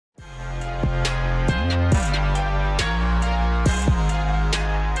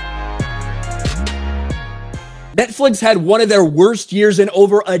Netflix had one of their worst years in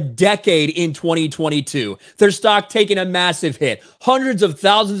over a decade in 2022. Their stock taking a massive hit. Hundreds of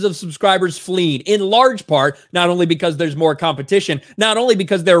thousands of subscribers fleeing, in large part, not only because there's more competition, not only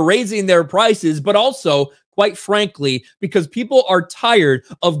because they're raising their prices, but also, quite frankly, because people are tired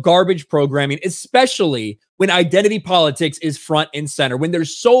of garbage programming, especially when identity politics is front and center, when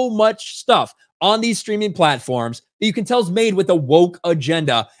there's so much stuff on these streaming platforms that you can tell is made with a woke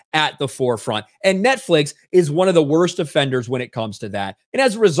agenda at the forefront. And Netflix is one of the worst offenders when it comes to that. And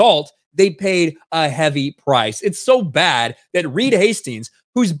as a result, they paid a heavy price. It's so bad that Reed Hastings,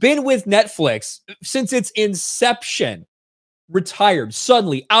 who's been with Netflix since its inception, retired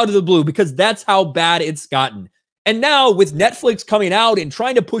suddenly out of the blue because that's how bad it's gotten. And now with Netflix coming out and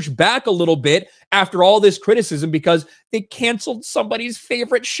trying to push back a little bit after all this criticism because they canceled somebody's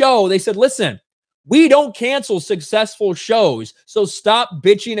favorite show, they said, listen, we don't cancel successful shows, so stop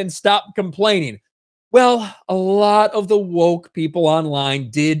bitching and stop complaining. Well, a lot of the woke people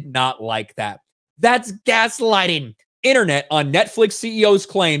online did not like that. That's gaslighting. Internet on Netflix CEOs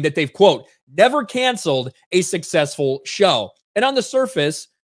claim that they've, quote, never canceled a successful show. And on the surface,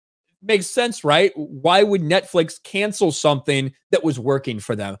 makes sense, right? Why would Netflix cancel something that was working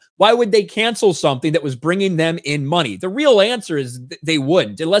for them? Why would they cancel something that was bringing them in money? The real answer is they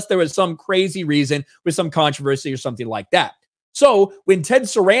wouldn't, unless there was some crazy reason with some controversy or something like that. So when Ted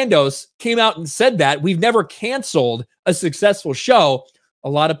Sarandos came out and said that we've never canceled a successful show, a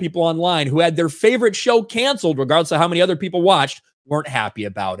lot of people online who had their favorite show canceled, regardless of how many other people watched, weren't happy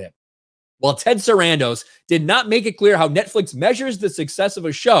about it. While Ted Sarandos did not make it clear how Netflix measures the success of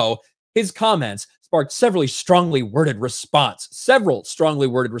a show, his comments sparked several strongly worded response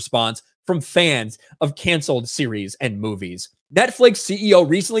from fans of canceled series and movies. Netflix CEO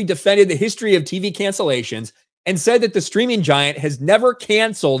recently defended the history of TV cancellations and said that the streaming giant has never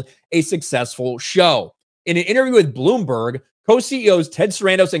canceled a successful show. In an interview with Bloomberg, co-CEOs Ted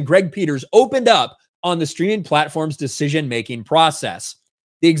Sarandos and Greg Peters opened up on the streaming platform's decision-making process.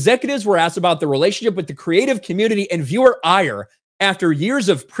 The executives were asked about the relationship with the creative community and viewer ire after years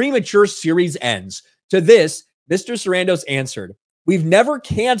of premature series ends. To this, Mr. Sarandos answered, "We've never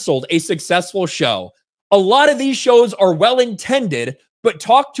canceled a successful show. A lot of these shows are well-intended, but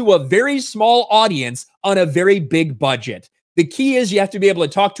talk to a very small audience on a very big budget. The key is you have to be able to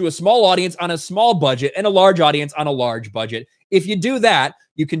talk to a small audience on a small budget and a large audience on a large budget. If you do that,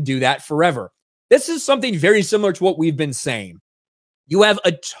 you can do that forever." This is something very similar to what we've been saying. You have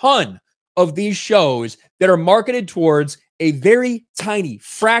a ton of these shows that are marketed towards a very tiny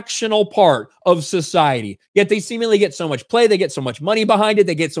fractional part of society, yet they seemingly get so much play, they get so much money behind it,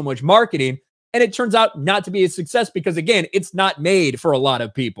 they get so much marketing, and it turns out not to be a success because, again, it's not made for a lot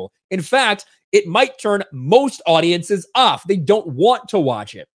of people. In fact, it might turn most audiences off. They don't want to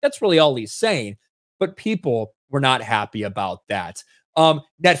watch it. That's really all he's saying, but people were not happy about that.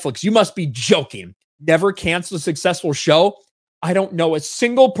 Netflix, you must be joking. Never cancel a successful show? I don't know a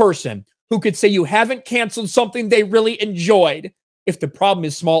single person who could say you haven't canceled something they really enjoyed. If the problem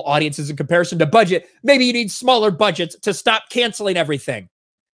is small audiences in comparison to budget, maybe you need smaller budgets to stop canceling everything.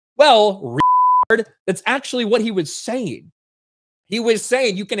 Well, that's actually what he was saying. He was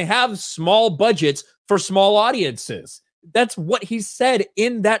saying you can have small budgets for small audiences. That's what he said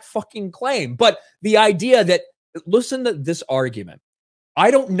in that fucking claim. But the idea that, listen to this argument.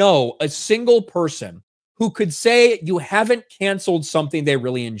 I don't know a single person who could say you haven't canceled something they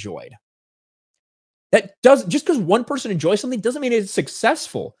really enjoyed. That does, just because one person enjoys something doesn't mean it's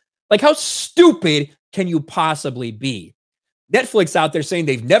successful. Like, how stupid can you possibly be? Netflix out there saying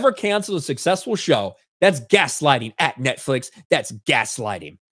they've never canceled a successful show. That's gaslighting at Netflix. That's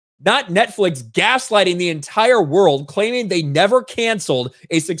gaslighting. Not Netflix gaslighting the entire world, claiming they never canceled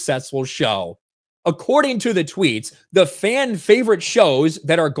a successful show. According to the tweets, the fan favorite shows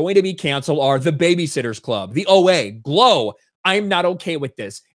that are going to be canceled are The Babysitter's Club, The OA, Glow, I'm Not Okay With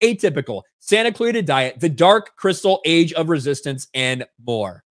This, Atypical, Santa Clarita Diet, The Dark Crystal, Age of Resistance, and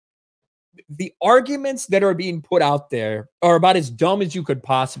more. The arguments that are being put out there are about as dumb as you could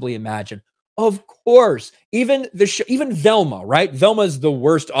possibly imagine. Of course, even Velma, right? Velma is the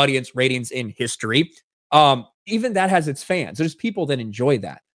worst audience ratings in history. Even that has its fans. There's people that enjoy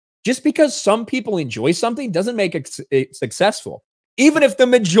that. Just because some people enjoy something doesn't make it successful. Even if the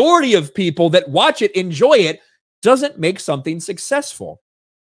majority of people that watch it enjoy it, doesn't make something successful.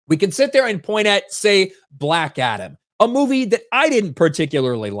 We can sit there and point at, say, Black Adam, a movie that I didn't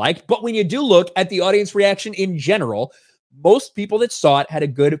particularly like, but when you do look at the audience reaction in general, most people that saw it had a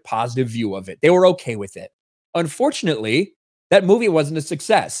good, positive view of it. They were okay with it. Unfortunately, that movie wasn't a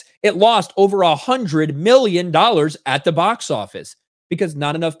success. It lost over $100 million at the box office because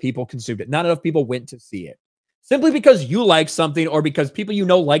not enough people consumed it. Not enough people went to see it. Simply because you like something or because people you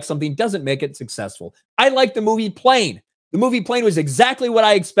know like something doesn't make it successful. I like the movie Plane. The movie Plane was exactly what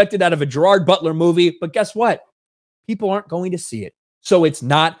I expected out of a Gerard Butler movie, but guess what? People aren't going to see it. So it's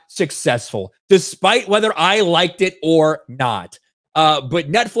not successful, despite whether I liked it or not.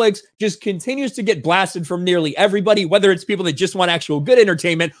 But Netflix just continues to get blasted from nearly everybody, whether it's people that just want actual good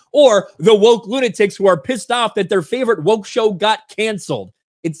entertainment or the woke lunatics who are pissed off that their favorite woke show got canceled.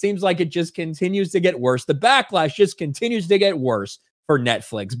 It seems like it just continues to get worse. The backlash just continues to get worse for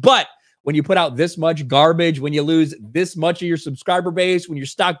Netflix. But when you put out this much garbage, when you lose this much of your subscriber base, when your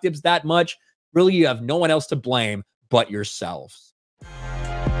stock dips that much, really you have no one else to blame but yourselves.